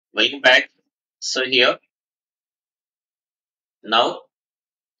welcome back. So here now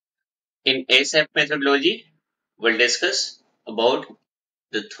in ASAP methodology, we'll discuss about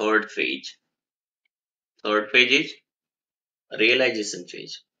the third phase. Third phase is realization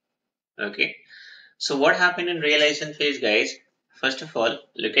phase. Okay. So what happened in realization phase, guys? First of all,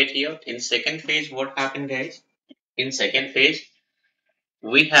 look at here. In second phase, what happened, guys? In second phase,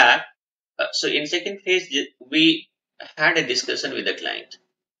 we have in second phase we had a discussion with the client.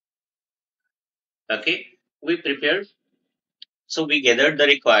 Okay. We prepared. So we gathered the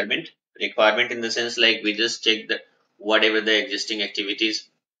requirement in the sense like we just checked the whatever the existing activities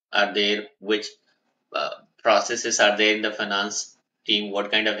are there, which processes are there in the finance team,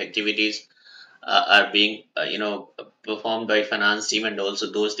 what kind of activities are being performed by finance team, and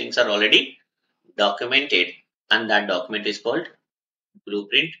also those things are already documented, and that document is called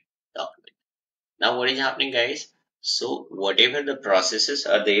blueprint document. Now what is happening, guys? So whatever the processes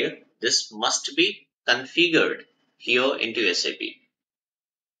are there, this must be configured here into SAP.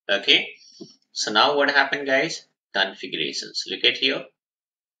 Okay. So now what happened, guys? Configurations. Look at here.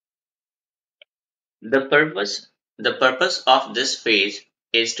 The purpose of this phase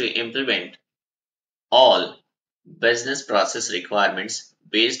is to implement all business process requirements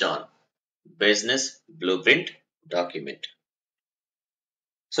based on business blueprint document.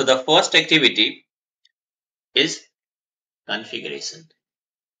 So the first activity is configuration.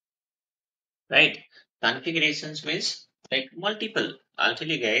 Right? Configurations means like multiple. I'll tell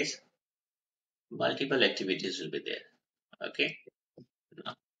you guys, multiple activities will be there. Okay.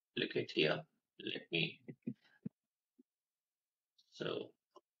 Now look at here. Let me so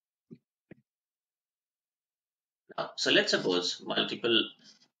so let's suppose multiple,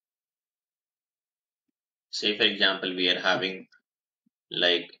 say for example, we are having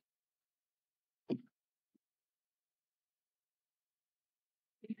like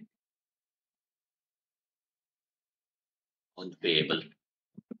on payable,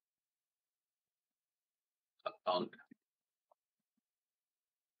 account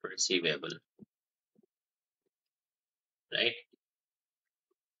receivable, right?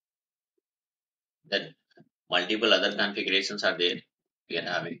 Then multiple other configurations are there. We are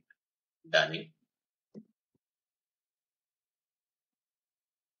having dunning,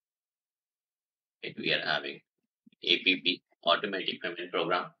 we are having APP, automatic payment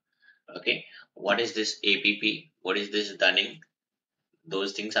program. Okay, what is this APP? What is this dunning?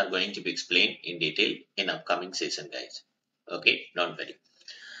 Those things are going to be explained in detail in upcoming session, guys. Okay, don't worry.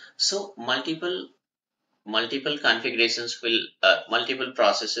 So multiple configurations will multiple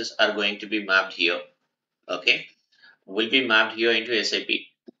processes are going to be mapped here. Okay, will be mapped here into SAP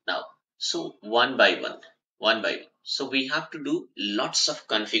now. So one by one. So we have to do lots of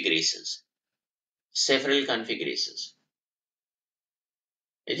configurations, several configurations,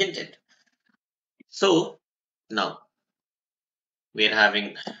 isn't it? So now we are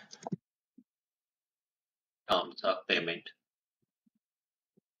having terms of payment.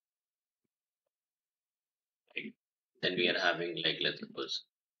 Right? Then we are having like let's suppose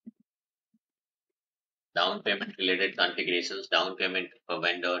down payment related configurations, down payment for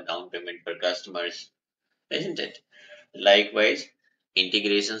vendor, down payment for customers, isn't it? Likewise,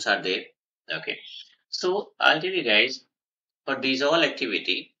 integrations are there. Okay. So I'll tell you guys, for these all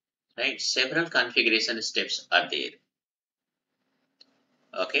activity, right, several configuration steps are there.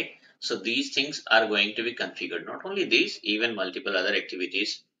 Okay. So these things are going to be configured. Not only these, even multiple other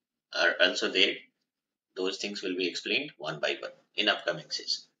activities are also there. Those things will be explained one by one in upcoming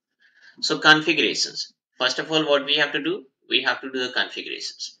session. So configurations. First of all, what we have to do? We have to do the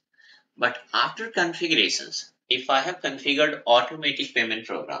configurations. But after configurations, if I have configured automatic payment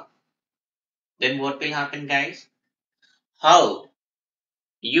program, then what will happen, guys? How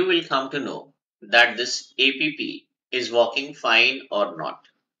you will come to know that this APP is working fine or not,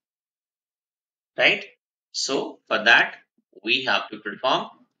 right? So for that, we have to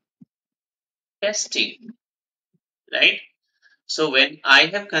perform testing, right? So when I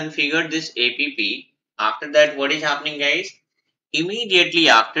have configured this APP, after that, what is happening, guys? Immediately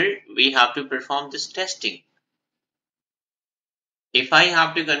after, we have to perform this testing. If I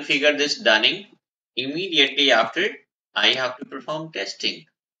have to configure this dunning, immediately after, I have to perform testing,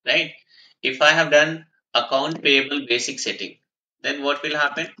 right? If I have done account payable basic setting, then what will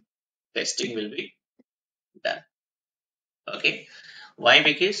happen? Testing will be done. Okay. Why?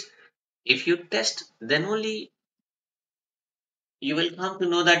 Because if you test, then only you will come to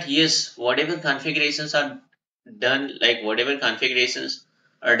know that yes, whatever configurations are done, like whatever configurations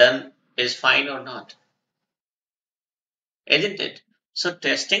are done is fine or not, isn't it? So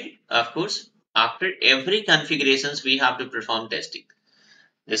testing, of course, after every configurations we have to perform testing.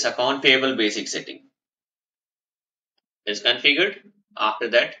 This account payable basic setting is configured. After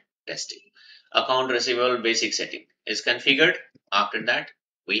that, testing. Account receivable basic setting is configured. After that,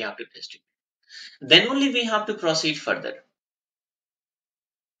 we have to test it. Then only we have to proceed further,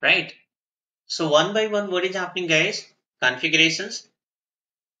 right? So one by one, what is happening, guys? Configurations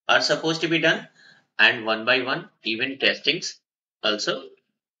are supposed to be done, and one by one, even testings also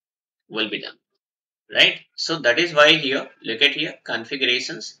will be done, right? So that is why here, look at here,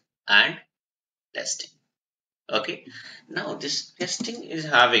 configurations and testing. Okay. Now this testing is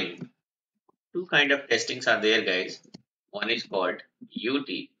having two kind of testings are there, guys. One is called UT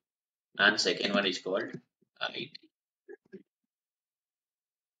and second one is called IT.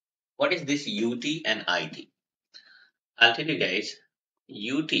 What is this UT and IT? I'll tell you guys.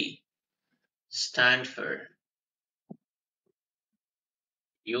 UT stand for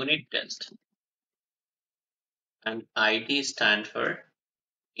unit test and IT stand for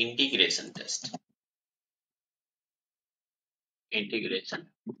integration test. Integration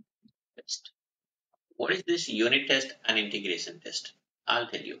test. What is this unit test and integration test? I'll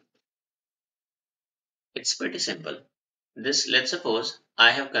tell you. It's pretty simple. This, let's suppose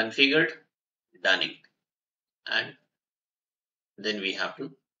I have configured Dunning and then we have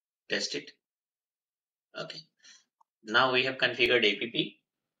to test it. Okay. Now we have configured APP.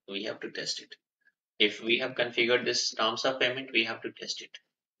 We have to test it. If we have configured this terms of payment, we have to test it.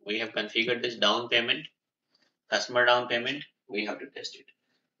 We have configured this down payment, customer down payment, we have to test it.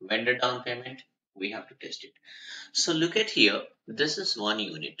 Vendor down payment, we have to test it. So look at here, this is one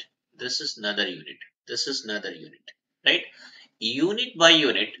unit, this is another unit, this is another unit, right? Unit by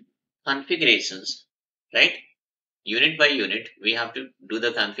unit configurations, right? Unit by unit, we have to do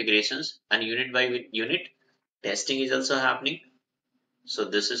the configurations, and unit by unit testing is also happening. So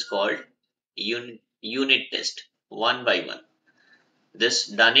this is called unit test, one by one. This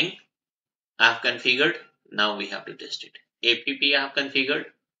Dunning I have configured, now we have to test it. APP I have configured,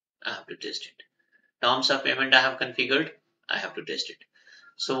 I have to test it. Terms of payment I have configured, I have to test it.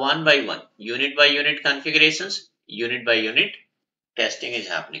 So one by unit configurations, unit by unit testing is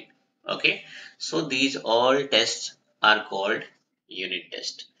happening. Okay, so these all tests are called unit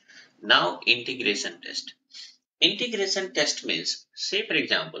test. Now integration test. Integration test means, say for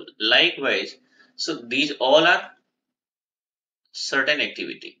example, likewise, so these all are certain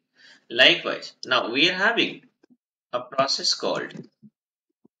activity. Likewise, now we are having a process called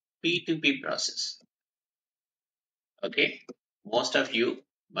P2P process. Okay, most of you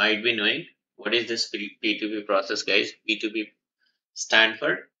might be knowing what is this P2P process, guys. P2P stand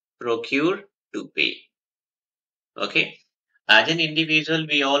for procure to pay. Okay, as an individual,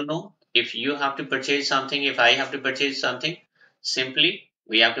 we all know if you have to purchase something, if I have to purchase something, simply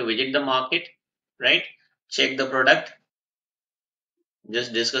we have to visit the market, right? Check the product,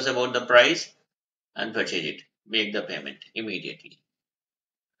 just discuss about the price and purchase it, make the payment immediately.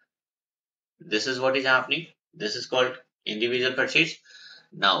 This is what is happening. This is called individual purchase.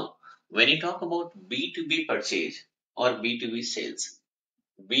 Now, when you talk about B2B purchase or B2B sales,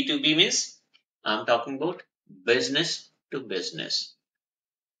 B2B means I'm talking about business to business,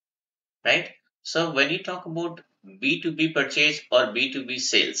 right? So when you talk about B2B purchase or B2B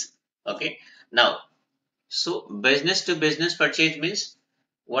sales, okay. Now, so business to business purchase means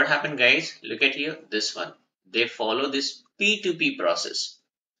what happened, guys? Look at here, this one. They follow this P2P process.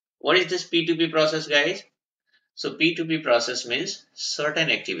 What is this P2P process, guys? So P2P process means certain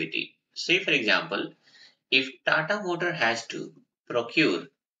activity. Say for example, if Tata Motor has to procure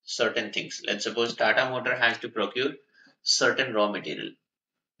certain things, let's suppose Tata Motor has to procure certain raw material,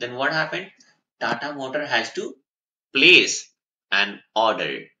 then what happened? Tata Motor has to place an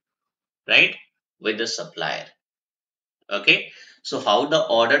order, right, with the supplier. Okay, so how the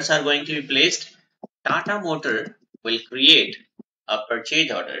orders are going to be placed? Tata Motor will create a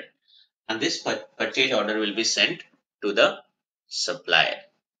purchase order, and this purchase order will be sent to the supplier.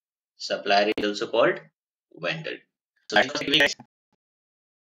 Supplier is also called vendor. So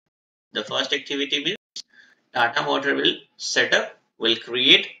the first activity means Tata Motor will set up, will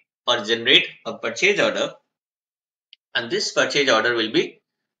create or generate a purchase order, and this purchase order will be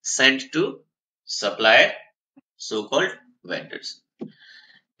sent to supplier, so-called vendors.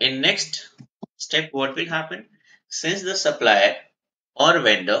 In next step, what will happen? Since the supplier or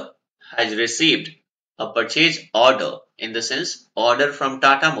vendor has received a purchase order, in the sense order from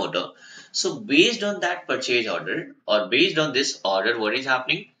Tata Motor, so based on that purchase order or based on this order, what is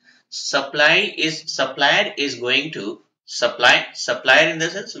happening? Supplier is going to supplier in the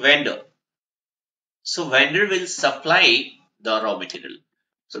sense vendor. So vendor will supply the raw material.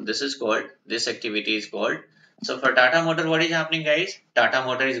 So this activity is called So for Tata Motor, what is happening, guys? Tata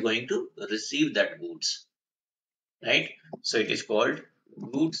Motor is going to receive that goods, right? So it is called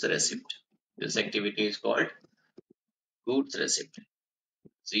goods receipt. This activity is called goods receipt,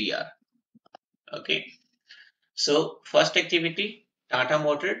 GR. Okay. So first activity, Tata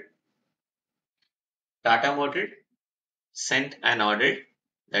Motor sent an order,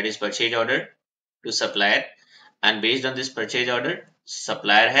 that is purchase order, to supplier, and based on this purchase order,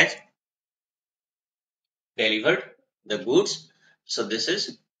 supplier has delivered the goods. So this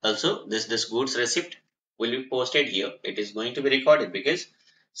is also this goods receipt will be posted here. It is going to be recorded because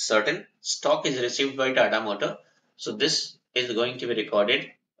certain stock is received by Tata Motor. So this is going to be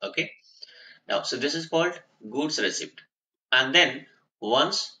recorded. Okay. Now, so this is called goods receipt. And then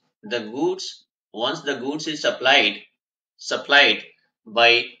once the goods once the goods is supplied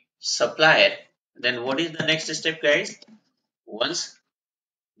by supplier, then what is the next step, guys? Once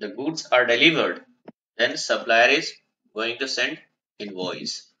the goods are delivered, then supplier is going to send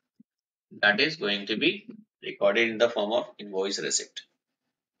invoice. That is going to be recorded in the form of invoice receipt.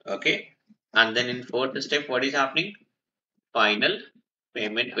 Okay. And then in fourth step, what is happening? Final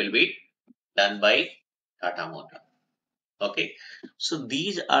payment will be done by Tata Motor. Okay. So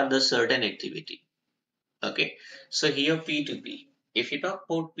these are the certain activity. Okay. So here P2P. If you talk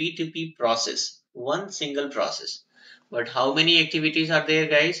about P2P process, one single process. But how many activities are there,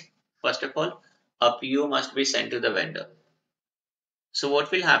 guys? First of all, a PO must be sent to the vendor. So what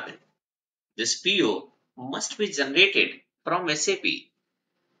will happen? This PO must be generated from SAP,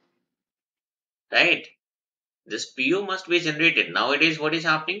 right? This PO must be generated. Nowadays, what is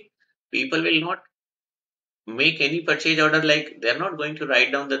happening? People will not make any purchase order, like they're not going to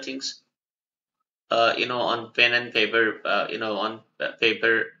write down the things, on pen and paper, on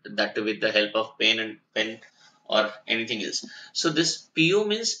paper, that too with the help of pen or anything else. So this PO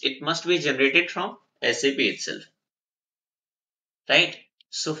means it must be generated from SAP itself, right?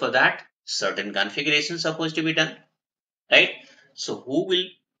 So for that, certain configurations supposed to be done, right? So who will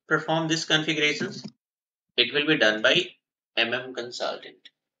perform these configurations? It will be done by MM consultant.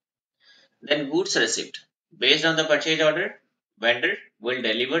 Then goods receipt. Based on the purchase order, vendor will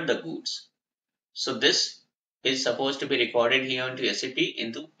deliver the goods. So this is supposed to be recorded here into SAP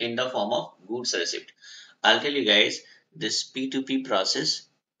in the form of goods receipt. I'll tell you guys, this P2P process,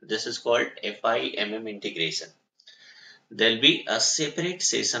 this is called FIMM integration. There'll be a separate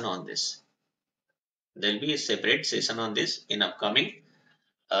session on this. There'll be a separate session on this in upcoming.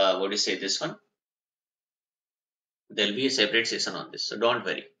 What do you say this one? There'll be a separate session on this. So don't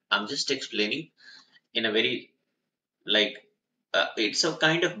worry. I'm just explaining in a very, like, it's a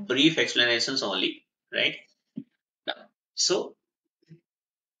kind of brief explanations only, right? Now, so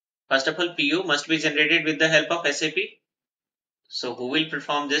first of all, PO must be generated with the help of SAP. So who will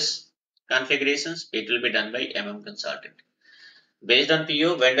perform this configurations? It will be done by MM consultant. Based on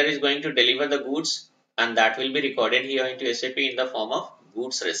PO, vendor is going to deliver the goods, and that will be recorded here into SAP in the form of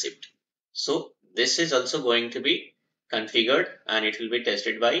goods receipt. So this is also going to be configured and it will be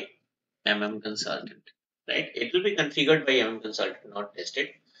tested by MM consultant, right? It will be configured by MM consultant, not tested.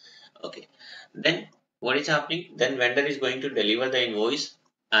 Okay. Then what is happening? Then vendor is going to deliver the invoice,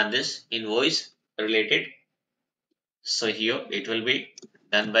 and this invoice related. So here it will be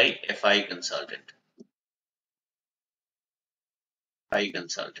done by FI consultant. FI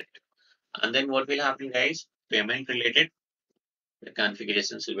consultant. And then what will happen, guys? Payment related, the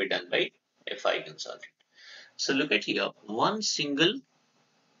configurations will be done by FI consultant. So look at here, one single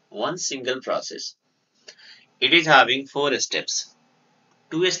process. It is having four steps.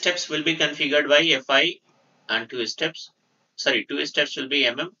 Two steps will be configured by FI, and two steps will be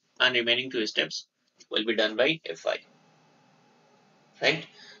MM, and remaining two steps will be done by FI, right?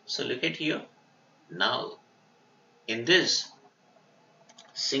 So look at here. Now in this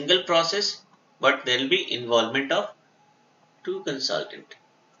single process, but there will be involvement of two consultant,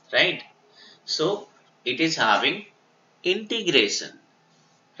 right? So it is having integration,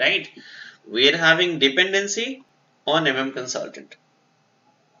 right? We are having dependency on MM consultant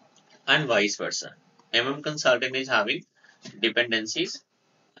and vice versa. MM consultant is having dependencies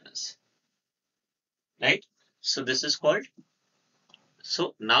on us, right? So this is called,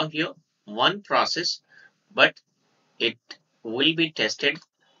 so now here one process, but it will be tested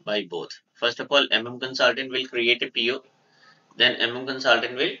by both. First of all, MM consultant will create a PO, then MM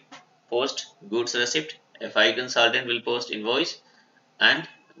consultant will post goods receipt, FI consultant will post invoice, and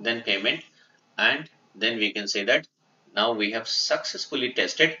then payment, and then we can say that now we have successfully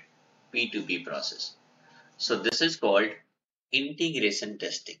tested P2P process. So this is called integration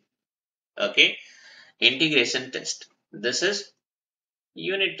testing. Okay, integration test. This is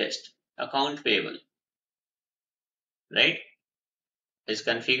unit test, account payable. right? Is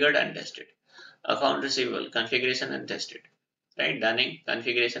configured and tested. Account receivable configuration and tested, right? Dunning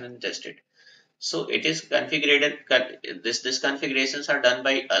configuration and tested. So it is configured. This configurations are done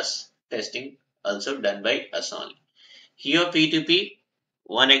by us. Testing also done by us only. Here P2P,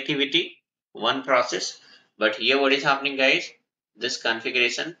 one activity, one process. But here what is happening, guys? This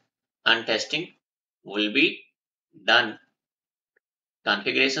configuration and testing will be done.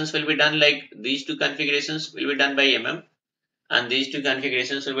 Configurations will be done like these two configurations will be done by MM, and these two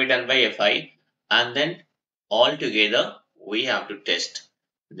configurations will be done by FI, and then all together we have to test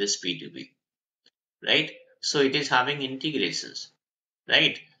this P2P, right? So it is having integrations,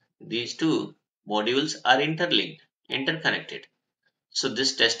 right? These two modules are interlinked, interconnected. So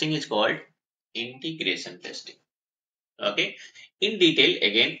this testing is called integration testing. Okay. In detail,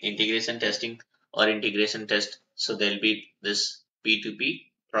 again, integration testing or integration test. So there will be this P2P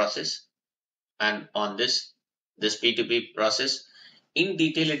process, and on this P2P process in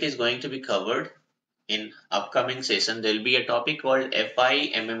detail it is going to be covered in upcoming session. There will be a topic called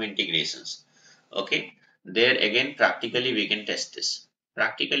FIMM integrations. Okay. There again practically we can test this.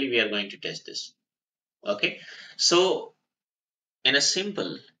 Practically we are going to test this. Okay. So in a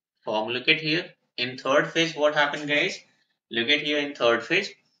simple form, look at here in third phase what happened, guys. Look at here in third phase.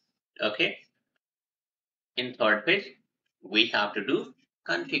 Okay, in third phase we have to do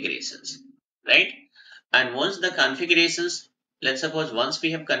configurations, right? And once the configurations, let's suppose once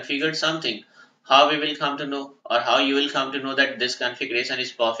we have configured something, how we will come to know, or how you will come to know that this configuration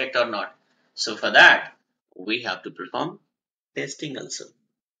is perfect or not. So for that we have to perform testing also,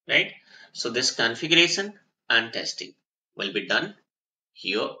 right? So this configuration and testing will be done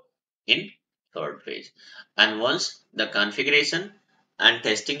here in third phase. And once the configuration and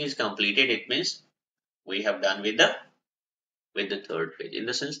testing is completed, it means we have done with the third phase. In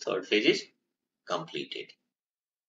the sense third phase is completed.